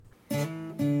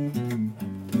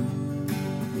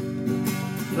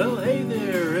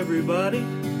everybody.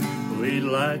 We'd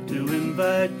like to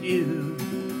invite you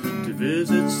to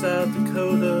visit South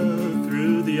Dakota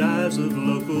through the eyes of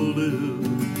local Lou.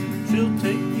 She'll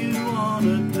take you on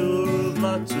a tour of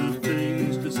lots of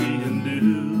things to see and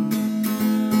do.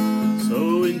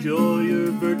 So enjoy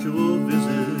your virtual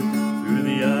visit through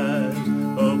the eyes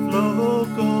of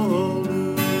local Lou.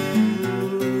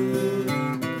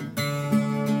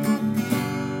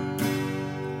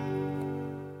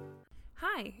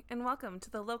 Hi, and welcome to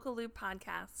the Local Lou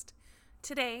podcast.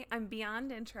 Today, I'm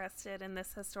beyond interested in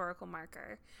this historical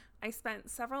marker. I spent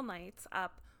several nights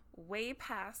up way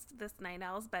past this night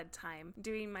owl's bedtime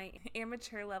doing my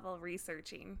amateur level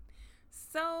researching.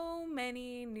 So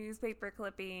many newspaper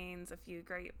clippings, a few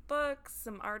great books,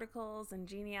 some articles, and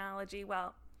genealogy.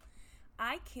 Well,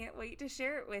 I can't wait to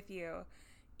share it with you,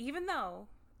 even though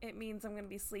it means I'm going to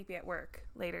be sleepy at work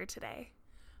later today.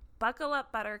 Buckle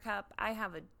up, Buttercup. I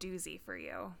have a doozy for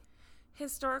you.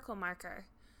 Historical marker.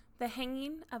 The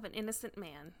hanging of an innocent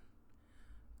man.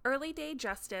 Early day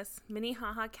justice,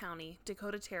 Minnehaha County,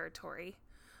 Dakota Territory,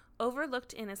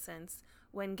 overlooked innocence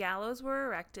when gallows were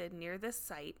erected near this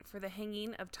site for the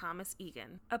hanging of Thomas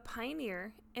Egan, a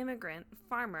pioneer, immigrant,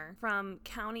 farmer from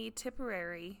County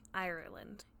Tipperary,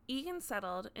 Ireland. Egan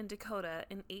settled in Dakota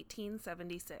in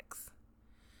 1876.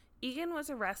 Egan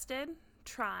was arrested,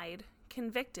 tried,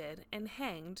 convicted, and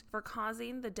hanged for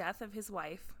causing the death of his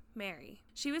wife, Mary.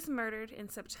 She was murdered in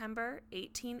September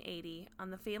 1880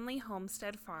 on the family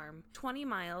homestead farm 20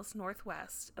 miles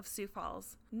northwest of Sioux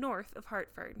Falls, north of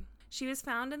Hartford. She was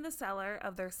found in the cellar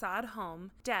of their sod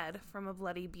home, dead from a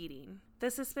bloody beating.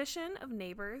 The suspicion of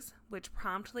neighbors, which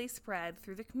promptly spread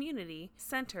through the community,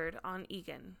 centered on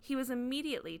Egan. He was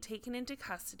immediately taken into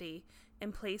custody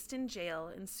and placed in jail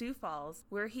in Sioux Falls,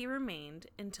 where he remained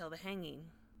until the hanging.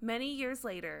 Many years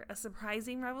later, a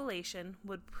surprising revelation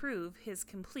would prove his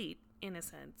complete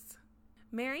innocence.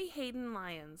 Mary Hayden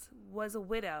Lyons was a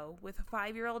widow with a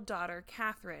 5-year-old daughter,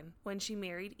 Catherine, when she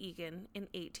married Egan in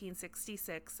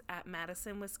 1866 at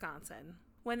Madison, Wisconsin.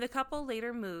 When the couple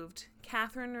later moved,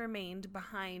 Catherine remained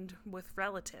behind with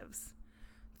relatives.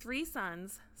 3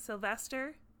 sons,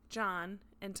 Sylvester, John,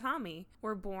 and Tommy,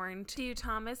 were born to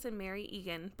Thomas and Mary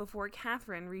Egan before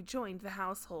Catherine rejoined the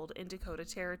household in Dakota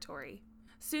Territory.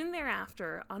 Soon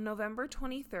thereafter, on November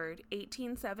 23,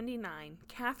 1879,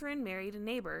 Catherine married a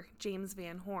neighbor, James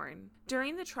Van Horn.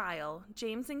 During the trial,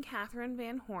 James and Catherine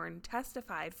Van Horn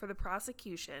testified for the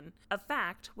prosecution, a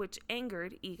fact which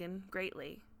angered Egan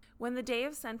greatly. When the day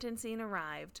of sentencing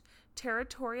arrived,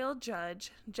 Territorial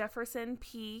Judge Jefferson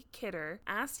P. Kidder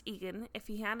asked Egan if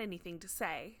he had anything to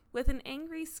say. With an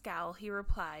angry scowl, he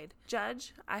replied,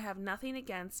 "Judge, I have nothing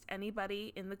against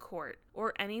anybody in the court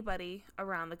or anybody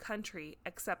around the country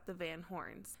except the Van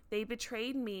Horns. They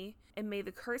betrayed me, and may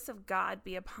the curse of God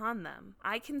be upon them.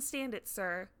 I can stand it,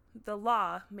 sir. The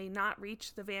law may not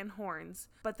reach the Van Horns,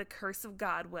 but the curse of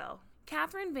God will."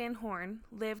 Catherine Van Horn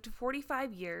lived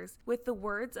 45 years with the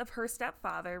words of her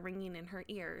stepfather ringing in her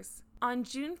ears. On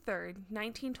June 3,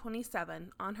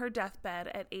 1927, on her deathbed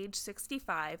at age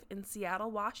 65 in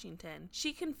Seattle, Washington,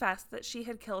 she confessed that she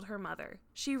had killed her mother.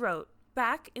 She wrote,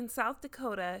 "Back in South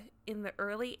Dakota in the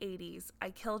early 80s,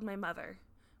 I killed my mother.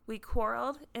 We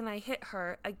quarreled and I hit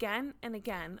her again and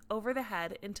again over the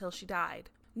head until she died.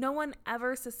 No one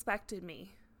ever suspected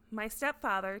me. My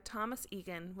stepfather, Thomas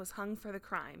Egan, was hung for the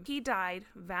crime. He died,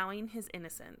 vowing his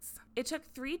innocence." It took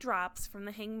 3 drops from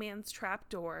the hangman's trap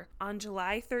door on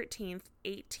July 13,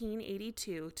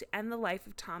 1882, to end the life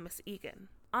of Thomas Egan.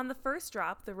 On the first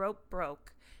drop, the rope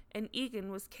broke, and Egan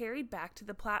was carried back to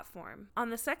the platform. On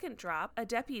the second drop, a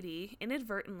deputy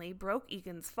inadvertently broke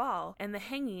Egan's fall, and the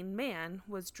hanging man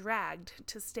was dragged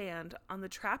to stand on the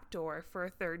trapdoor for a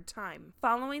 3rd time.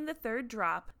 Following the 3rd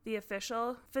drop, the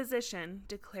official physician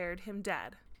declared him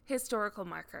dead. Historical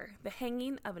marker, the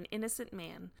hanging of an innocent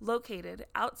man, located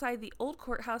outside the Old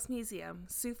Courthouse Museum,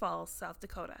 Sioux Falls, South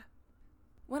Dakota.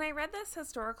 When I read this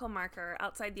historical marker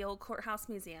outside the Old Courthouse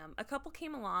Museum, a couple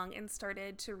came along and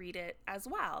started to read it as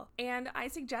well. And I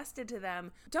suggested to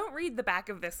them, don't read the back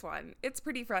of this one. It's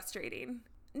pretty frustrating.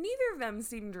 Neither of them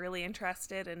seemed really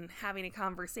interested in having a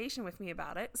conversation with me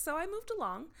about it, so I moved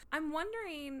along. I'm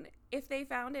wondering if they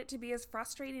found it to be as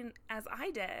frustrating as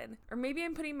I did, or maybe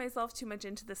I'm putting myself too much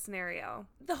into the scenario.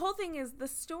 The whole thing is the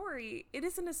story, it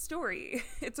isn't a story.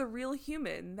 It's a real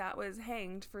human that was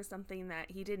hanged for something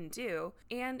that he didn't do,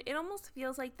 and it almost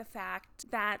feels like the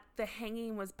fact that the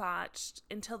hanging was botched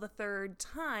until the 3rd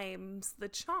time's the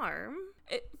charm.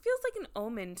 It feels like an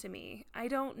omen to me. I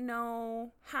don't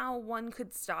know how one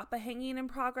could stop a hanging in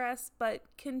progress, but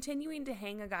continuing to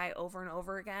hang a guy over and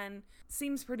over again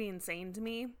seems pretty insane to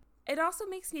me. It also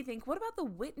makes me think, what about the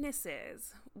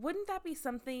witnesses? Wouldn't that be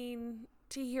something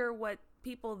to hear what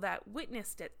people that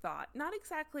witnessed it thought? Not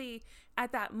exactly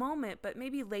at that moment, but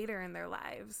maybe later in their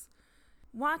lives.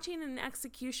 Watching an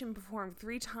execution performed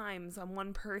 3 times on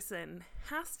one person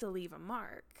has to leave a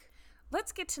mark.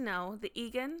 Let's get to know the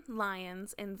Egan,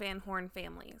 Lyons, and Van Horn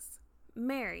families.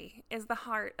 Mary is the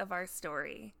heart of our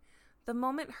story. The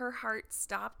moment her heart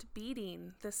stopped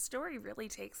beating, the story really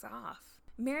takes off.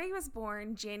 Mary was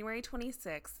born January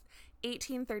 26,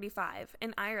 1835,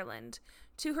 in Ireland,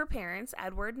 to her parents,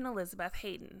 Edward and Elizabeth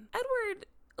Hayden. Edward,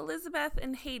 Elizabeth,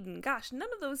 and Hayden, gosh, none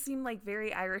of those seem like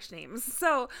very Irish names.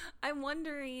 So I'm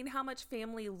wondering how much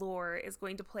family lore is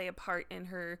going to play a part in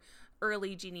her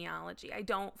early genealogy. I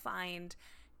don't find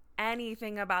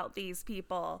anything about these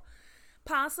people.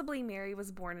 Possibly Mary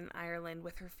was born in Ireland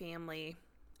with her family.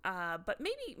 But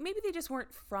maybe they just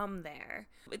weren't from there.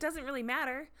 It doesn't really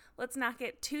matter. Let's not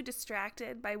get too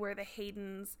distracted by where the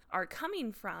Haydens are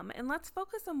coming from, and let's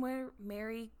focus on where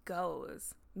Mary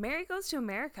goes. Mary goes to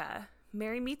America.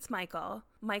 Mary meets Michael.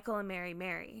 Michael and Mary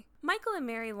marry. Michael and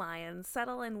Mary Lyons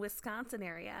settle in Wisconsin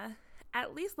area,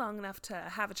 at least long enough to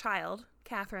have a child,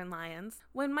 Catherine Lyons,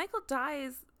 when Michael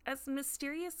dies as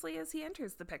mysteriously as he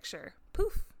enters the picture.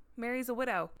 Poof! Mary's a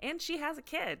widow, and she has a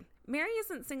kid. Mary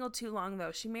isn't single too long,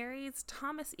 though. She marries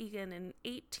Thomas Egan in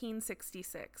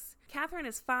 1866. Catherine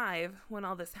is 5 when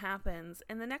all this happens.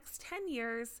 In the next 10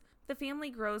 years, the family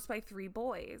grows by 3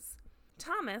 boys.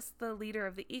 Thomas, the leader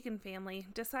of the Egan family,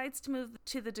 decides to move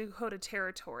to the Dakota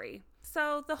Territory.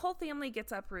 So the whole family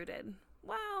gets uprooted.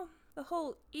 Well, the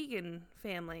whole Egan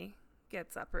family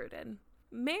gets uprooted.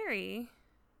 Mary,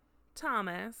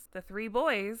 Thomas, the 3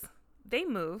 boys, they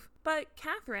move, but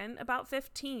Catherine, about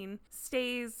 15,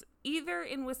 stays either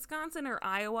in Wisconsin or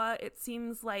Iowa. It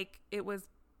seems like it was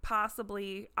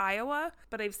possibly Iowa,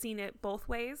 but I've seen it both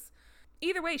ways.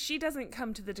 Either way, she doesn't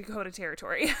come to the Dakota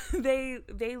Territory. They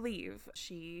leave.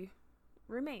 She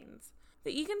remains.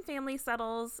 The Egan family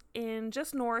settles in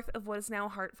just north of what is now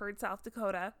Hartford, South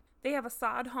Dakota. They have a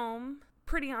sod home,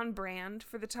 pretty on brand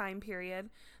for the time period.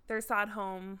 Their sod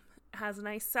home has a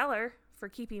nice cellar for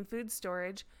keeping food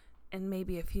storage, and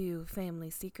maybe a few family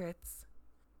secrets.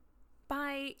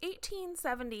 By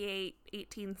 1878,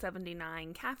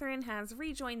 1879, Catherine has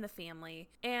rejoined the family,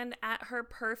 and at her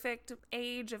perfect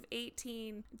age of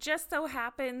 18, just so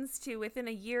happens to, within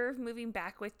a year of moving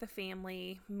back with the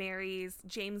family, marries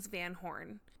James Van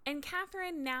Horn. And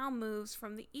Catherine now moves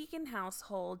from the Egan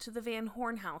household to the Van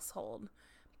Horn household.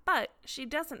 But she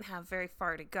doesn't have very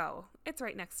far to go. It's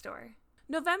right next door.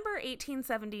 November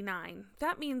 1879.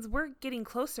 That means we're getting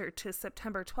closer to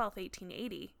September 12,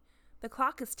 1880. The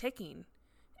clock is ticking,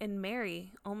 and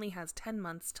Mary only has 10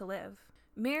 months to live.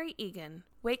 Mary Egan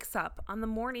wakes up on the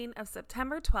morning of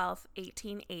September 12,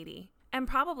 1880, and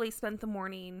probably spent the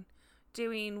morning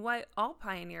doing what all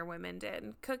pioneer women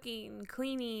did: cooking,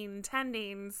 cleaning,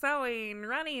 tending, sewing,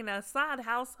 running a sod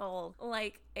household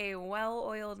like a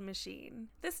well-oiled machine.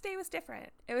 This day was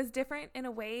different. It was different in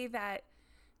a way that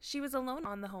she was alone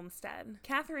on the homestead.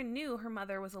 Catherine knew her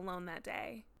mother was alone that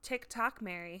day. Tick-tock,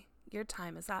 Mary, your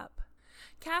time is up.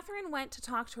 Catherine went to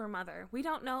talk to her mother. We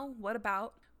don't know what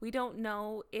about. We don't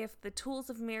know if the tools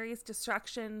of Mary's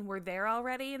destruction were there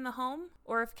already in the home,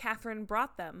 or if Catherine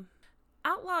brought them.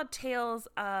 Outlawed Tales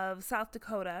of South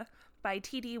Dakota by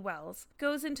T.D. Wells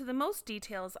goes into the most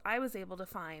details I was able to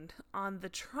find on the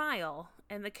trial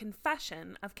and the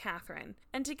confession of Catherine,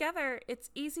 and together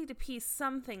it's easy to piece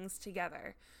some things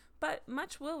together, but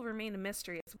much will remain a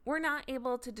mystery. We're not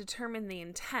able to determine the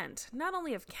intent, not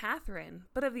only of Catherine,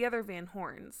 but of the other Van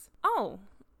Horns. Oh,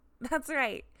 that's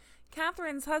right.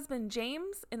 Catherine's husband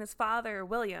James and his father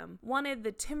William wanted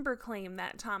the timber claim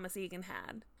that Thomas Egan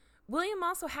had. William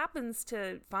also happens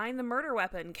to find the murder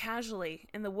weapon casually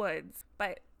in the woods,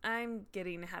 but I'm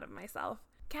getting ahead of myself.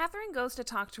 Catherine goes to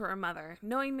talk to her mother,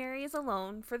 knowing Mary is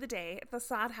alone for the day at the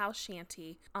sod house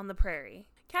shanty on the prairie.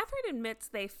 Catherine admits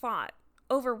they fought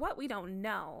over what we don't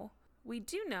know. We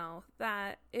do know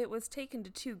that it was taken to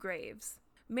 2 graves.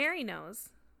 Mary knows,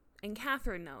 and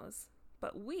Catherine knows,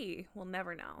 but we will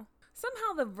never know.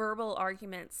 Somehow the verbal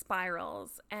argument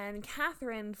spirals, and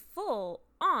Catherine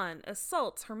full-on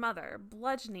assaults her mother,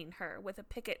 bludgeoning her with a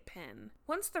picket pin.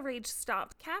 Once the rage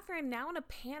stops, Catherine, now in a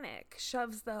panic,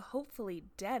 shoves the hopefully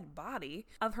dead body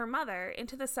of her mother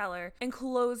into the cellar and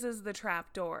closes the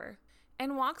trap door,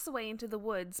 and walks away into the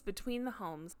woods between the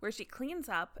homes, where she cleans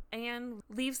up and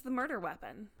leaves the murder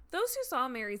weapon. Those who saw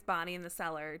Mary's body in the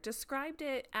cellar described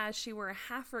it as she were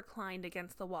half reclined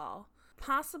against the wall.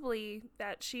 possibly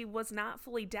that she was not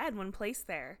fully dead when placed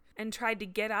there and tried to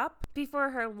get up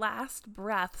before her last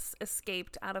breaths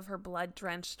escaped out of her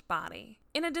blood-drenched body.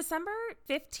 In a December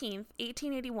 15th,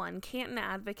 1881 Canton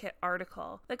Advocate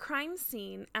article, the crime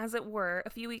scene, as it were, a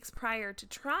few weeks prior to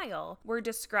trial, were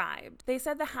described. They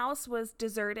said the house was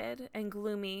deserted and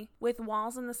gloomy, with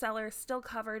walls in the cellar still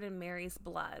covered in Mary's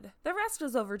blood. The rest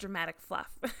was overdramatic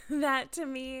fluff. That, to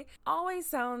me, always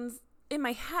sounds, in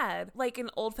my head, like an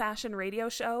old-fashioned radio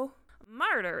show.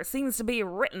 Murder seems to be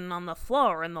written on the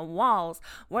floor and the walls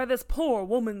where this poor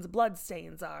woman's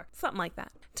bloodstains are. Something like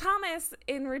that. Thomas,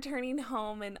 in returning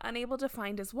home and unable to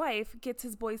find his wife, gets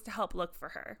his boys to help look for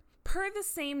her. Per the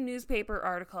same newspaper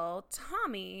article,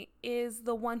 Tommy is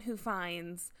the one who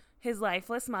finds his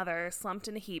lifeless mother slumped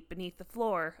in a heap beneath the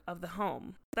floor of the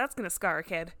home. That's gonna scar a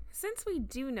kid. Since we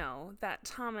do know that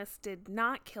Thomas did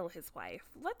not kill his wife,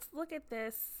 let's look at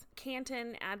this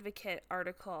Canton Advocate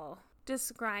article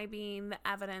describing the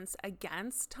evidence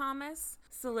against Thomas,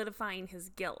 solidifying his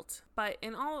guilt. But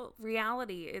in all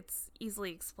reality, it's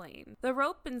easily explained. The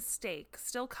rope and stake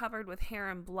still covered with hair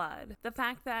and blood. The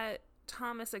fact that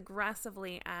Thomas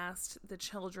aggressively asked the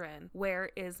children, "Where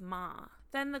is Ma?"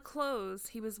 Then the clothes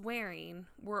he was wearing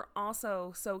were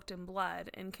also soaked in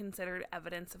blood and considered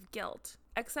evidence of guilt.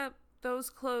 Except those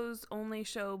clothes only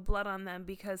show blood on them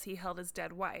because he held his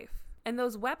dead wife. And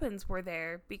those weapons were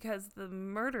there because the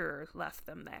murderer left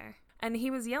them there. And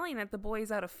he was yelling at the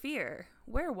boys out of fear.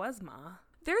 Where was Ma?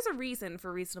 There's a reason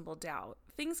for reasonable doubt.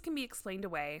 Things can be explained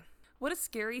away. What a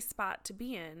scary spot to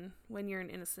be in when you're an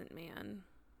innocent man.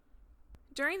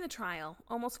 During the trial,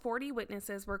 almost 40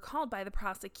 witnesses were called by the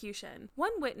prosecution.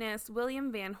 One witness,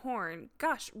 William Van Horn,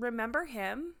 gosh, remember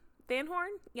him? Van Horn?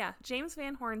 Yeah, James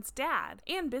Van Horn's dad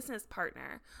and business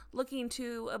partner, looking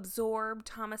to absorb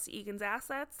Thomas Egan's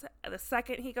assets the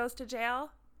second he goes to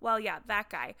jail. Well, yeah, that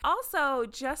guy. Also,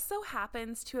 just so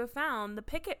happens to have found the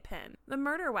picket pin, the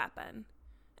murder weapon.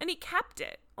 And he kept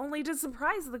it, only to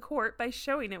surprise the court by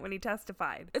showing it when he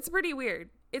testified. It's pretty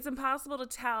weird. It's impossible to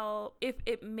tell if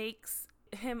it makes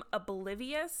him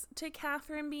oblivious to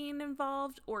Catherine being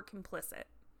involved or complicit.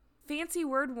 Fancy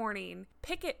word warning,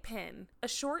 picket pin, a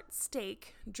short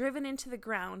stake driven into the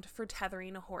ground for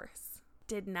tethering a horse.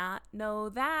 Did not know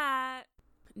that.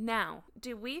 Now,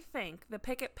 do we think the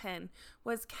picket pin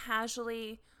was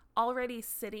casually already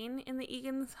sitting in the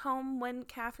Egan's home when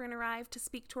Catherine arrived to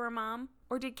speak to her mom?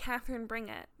 Or did Catherine bring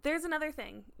it? There's another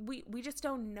thing. We just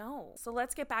don't know. So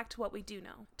let's get back to what we do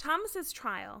know. Thomas's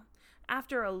trial.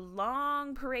 After a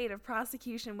long parade of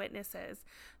prosecution witnesses,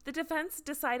 the defense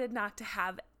decided not to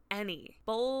have any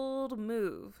bold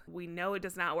move. We know it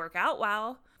does not work out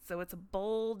well, so it's a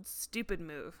bold, stupid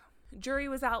move. Jury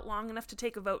was out long enough to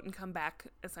take a vote and come back,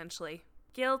 essentially.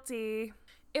 Guilty.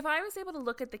 If I was able to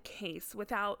look at the case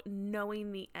without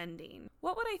knowing the ending,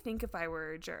 what would I think if I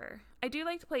were a juror? I do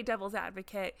like to play devil's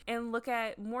advocate and look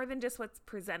at more than just what's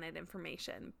presented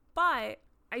information, but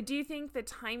I do think the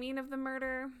timing of the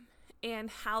murder and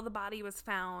how the body was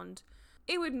found,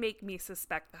 it would make me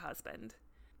suspect the husband.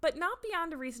 But not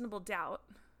beyond a reasonable doubt.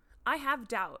 I have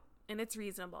doubt, and it's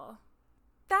reasonable.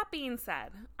 That being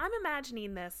said, I'm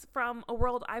imagining this from a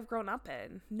world I've grown up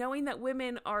in, knowing that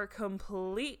women are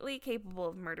completely capable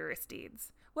of murderous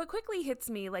deeds. What quickly hits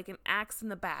me like an axe in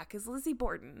the back is Lizzie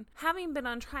Borden, having been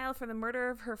on trial for the murder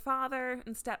of her father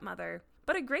and stepmother.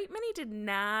 But a great many did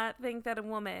not think that a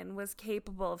woman was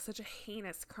capable of such a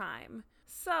heinous crime.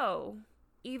 So,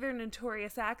 either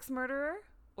notorious axe murderer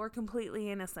or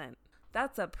completely innocent.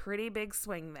 That's a pretty big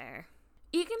swing there.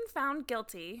 Egan found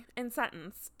guilty and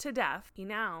sentenced to death. He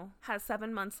now has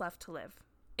 7 months left to live.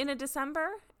 In a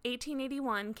December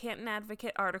 1881 Canton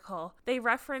Advocate article, they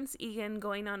reference Egan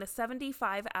going on a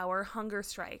 75-hour hunger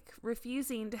strike,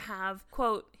 refusing to have,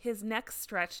 quote, his neck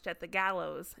stretched at the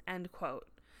gallows, end quote,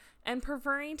 and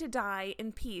preferring to die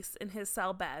in peace in his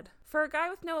cell bed. For a guy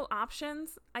with no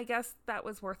options, I guess that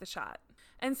was worth a shot.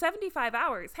 And 75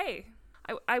 hours, hey,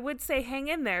 I would say hang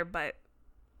in there, but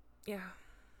yeah.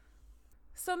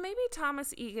 So maybe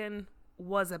Thomas Egan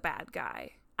was a bad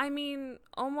guy. I mean,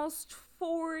 almost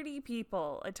 40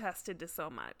 people attested to so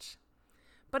much.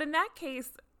 But in that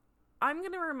case, I'm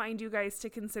going to remind you guys to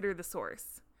consider the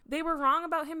source. They were wrong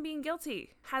about him being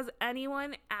guilty. Has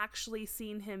anyone actually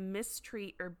seen him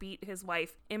mistreat or beat his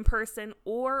wife in person,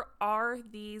 or are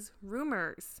these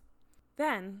rumors?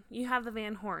 Then you have the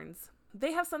Van Horns.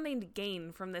 They have something to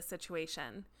gain from this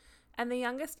situation. And the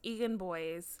youngest Egan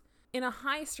boys, in a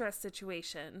high-stress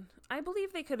situation, I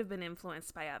believe they could have been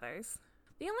influenced by others.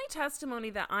 The only testimony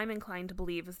that I'm inclined to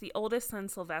believe is the oldest son,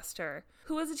 Sylvester,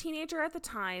 who was a teenager at the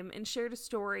time and shared a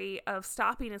story of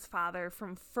stopping his father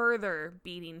from further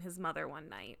beating his mother one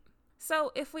night.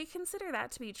 So if we consider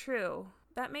that to be true,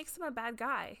 that makes him a bad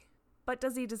guy. But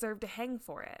does he deserve to hang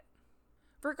for it?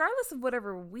 Regardless of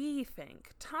whatever we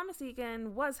think, Thomas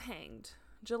Egan was hanged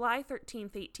July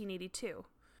 13th, 1882,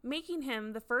 making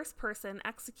him the first person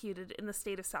executed in the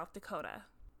state of South Dakota.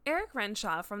 Eric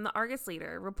Renshaw from the Argus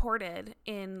Leader reported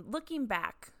in Looking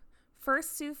Back,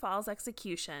 First Sioux Falls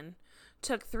Execution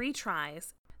Took 3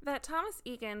 Tries, that Thomas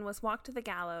Egan was walked to the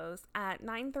gallows at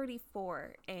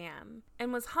 9:34 a.m.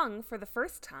 and was hung for the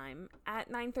first time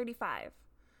at 9:35,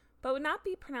 but would not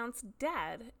be pronounced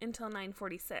dead until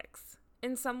 9:46.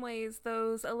 In some ways,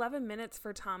 those 11 minutes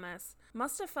for Thomas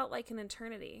must have felt like an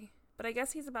eternity, but I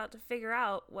guess he's about to figure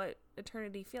out what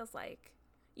eternity feels like.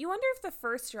 You wonder if the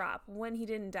first drop, when he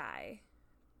didn't die,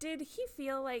 did he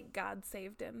feel like God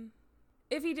saved him?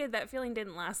 If he did, that feeling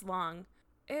didn't last long.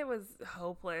 It was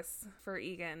hopeless for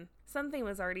Egan. Something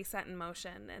was already set in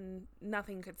motion, and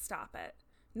nothing could stop it.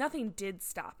 Nothing did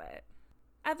stop it.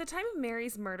 At the time of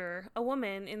Mary's murder, a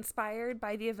woman inspired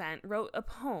by the event wrote a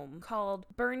poem called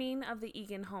Burning of the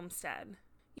Egan Homestead.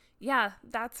 Yeah,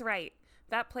 that's right.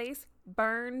 That place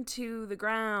burned to the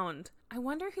ground. I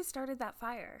wonder who started that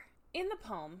fire. In the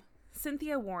poem,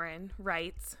 Cynthia Warren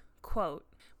writes, quote,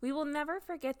 "We will never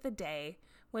forget the day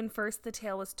when first the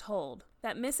tale was told,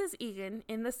 that Mrs. Egan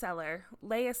in the cellar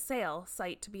lay a sail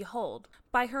sight to behold.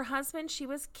 By her husband she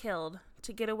was killed,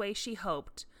 to get away she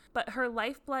hoped, but her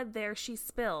lifeblood there she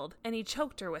spilled, and he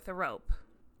choked her with a rope."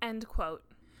 End quote.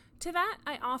 To that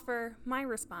I offer my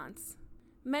response.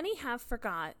 Many have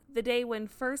forgot the day when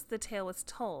first the tale was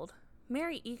told.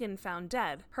 Mary Egan found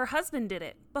dead. Her husband did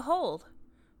it. Behold!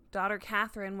 Daughter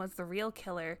Catherine was the real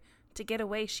killer. To get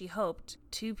away she hoped.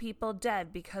 2 people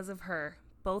dead because of her,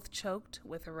 both choked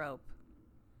with a rope.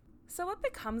 So what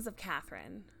becomes of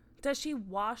Catherine? Does she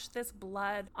wash this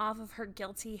blood off of her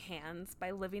guilty hands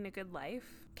by living a good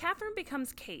life? Catherine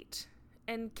becomes Kate,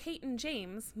 and Kate and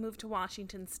James move to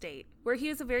Washington State, where he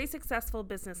is a very successful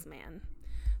businessman.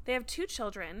 They have 2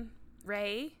 children,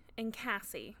 Ray and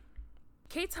Cassie.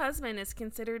 Kate's husband is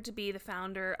considered to be the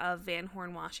founder of Van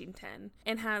Horn, Washington,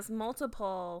 and has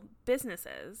multiple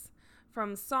businesses.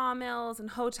 From sawmills and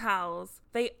hotels,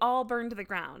 they all burn to the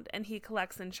ground, and he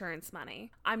collects insurance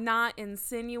money. I'm not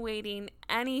insinuating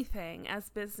anything, as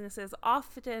businesses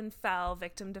often fell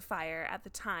victim to fire at the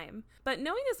time, but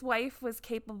knowing his wife was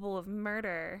capable of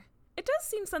murder, it does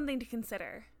seem something to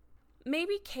consider.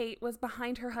 Maybe Kate was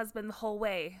behind her husband the whole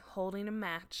way, holding a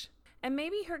match. And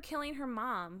maybe her killing her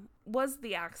mom was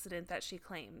the accident that she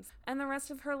claims, and the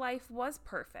rest of her life was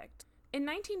perfect. In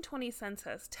 1920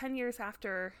 census, 10 years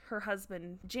after her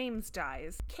husband James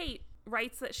dies, Kate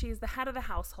writes that she's the head of the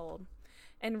household,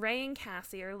 and Ray and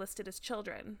Cassie are listed as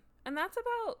children. And that's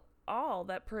about all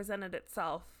that presented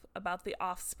itself about the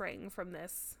offspring from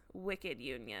this wicked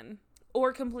union.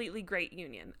 Or completely great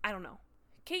union. I don't know.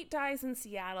 Kate dies in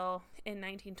Seattle in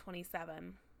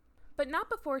 1927, but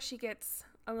not before she gets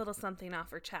a little something off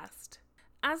her chest.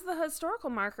 As the historical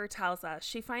marker tells us,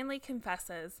 she finally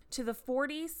confesses to the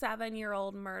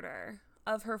 47-year-old murder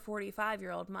of her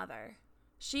 45-year-old mother.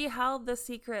 She held the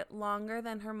secret longer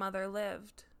than her mother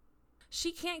lived.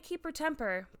 She can't keep her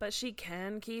temper, but she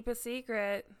can keep a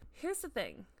secret. Here's the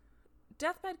thing.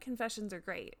 Deathbed confessions are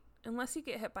great, unless you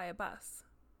get hit by a bus.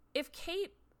 If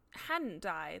Kate hadn't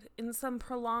died in some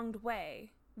prolonged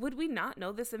way, would we not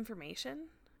know this information?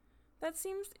 That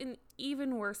seems an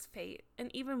even worse fate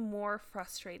and even more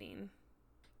frustrating.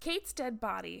 Kate's dead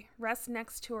body rests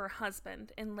next to her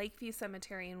husband in Lakeview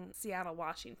Cemetery in Seattle,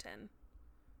 Washington.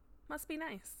 Must be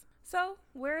nice. So,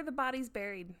 where are the bodies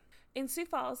buried? In Sioux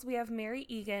Falls, we have Mary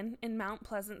Egan in Mount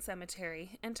Pleasant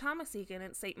Cemetery and Thomas Egan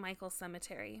at St. Michael's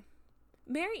Cemetery.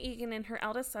 Mary Egan and her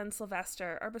eldest son,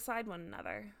 Sylvester, are beside one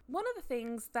another. One of the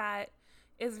things that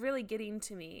is really getting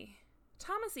to me,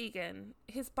 Thomas Egan,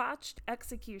 his botched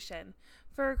execution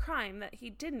for a crime that he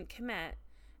didn't commit,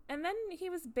 and then he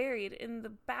was buried in the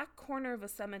back corner of a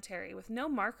cemetery with no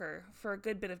marker for a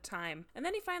good bit of time, and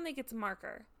then he finally gets a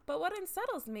marker. But what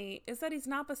unsettles me is that he's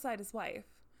not beside his wife.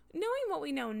 Knowing what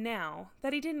we know now,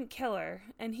 that he didn't kill her,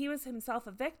 and he was himself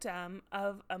a victim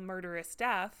of a murderous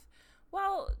death,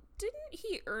 well, didn't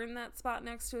he earn that spot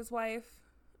next to his wife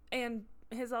and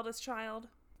his eldest child?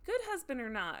 Good husband or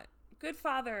not, good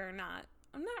father or not,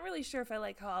 I'm not really sure if I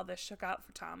like how all this shook out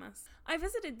for Thomas. I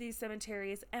visited these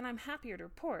cemeteries, and I'm happy to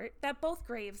report that both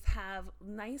graves have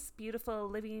nice, beautiful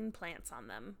living plants on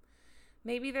them.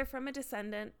 Maybe they're from a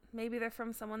descendant, maybe they're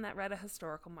from someone that read a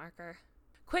historical marker.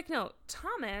 Quick note,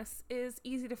 Thomas is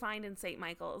easy to find in St.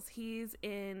 Michael's. He's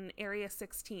in Area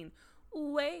 16,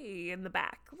 way in the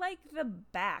back, like the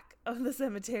back of the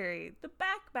cemetery. The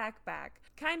back.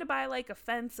 Kind of by like a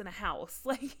fence and a house.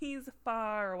 Like he's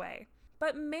far away.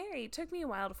 But Mary took me a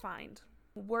while to find.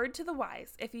 Word to the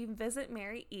wise, if you visit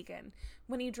Mary Egan,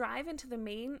 when you drive into the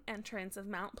main entrance of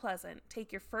Mount Pleasant,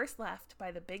 take your first left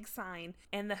by the big sign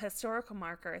and the historical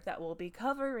marker that we'll be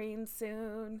covering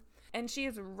soon. And she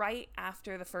is right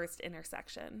after the first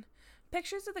intersection.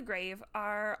 Pictures of the grave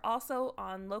are also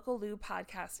on Local Lou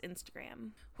Podcast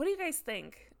Instagram. What do you guys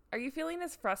think? Are you feeling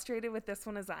as frustrated with this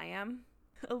one as I am?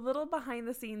 A little behind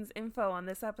the scenes info on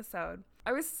this episode.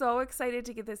 I was so excited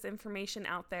to get this information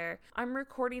out there. I'm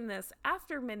recording this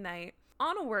after midnight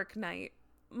on a work night.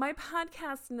 My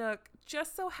podcast nook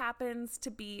just so happens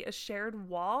to be a shared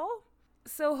wall.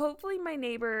 So hopefully my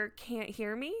neighbor can't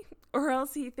hear me, or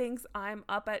else he thinks I'm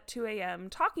up at 2 a.m.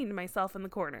 talking to myself in the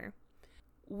corner,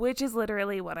 which is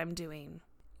literally what I'm doing.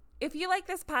 If you like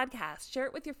this podcast, share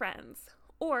it with your friends.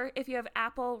 Or if you have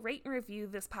Apple, rate and review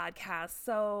this podcast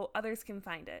so others can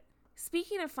find it.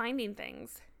 Speaking of finding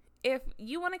things, if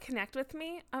you want to connect with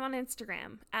me, I'm on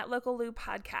Instagram at Local Lou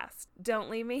Podcast. Don't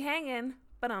leave me hanging,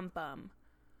 but I'm bum.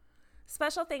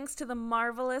 Special thanks to the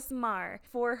marvelous Mar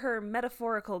for her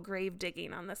metaphorical grave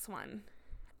digging on this one.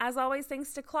 As always,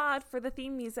 thanks to Claude for the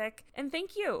theme music, and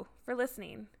thank you for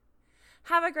listening.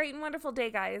 Have a great and wonderful day,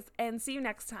 guys, and see you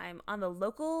next time on the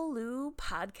Local Lou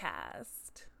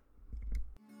Podcast.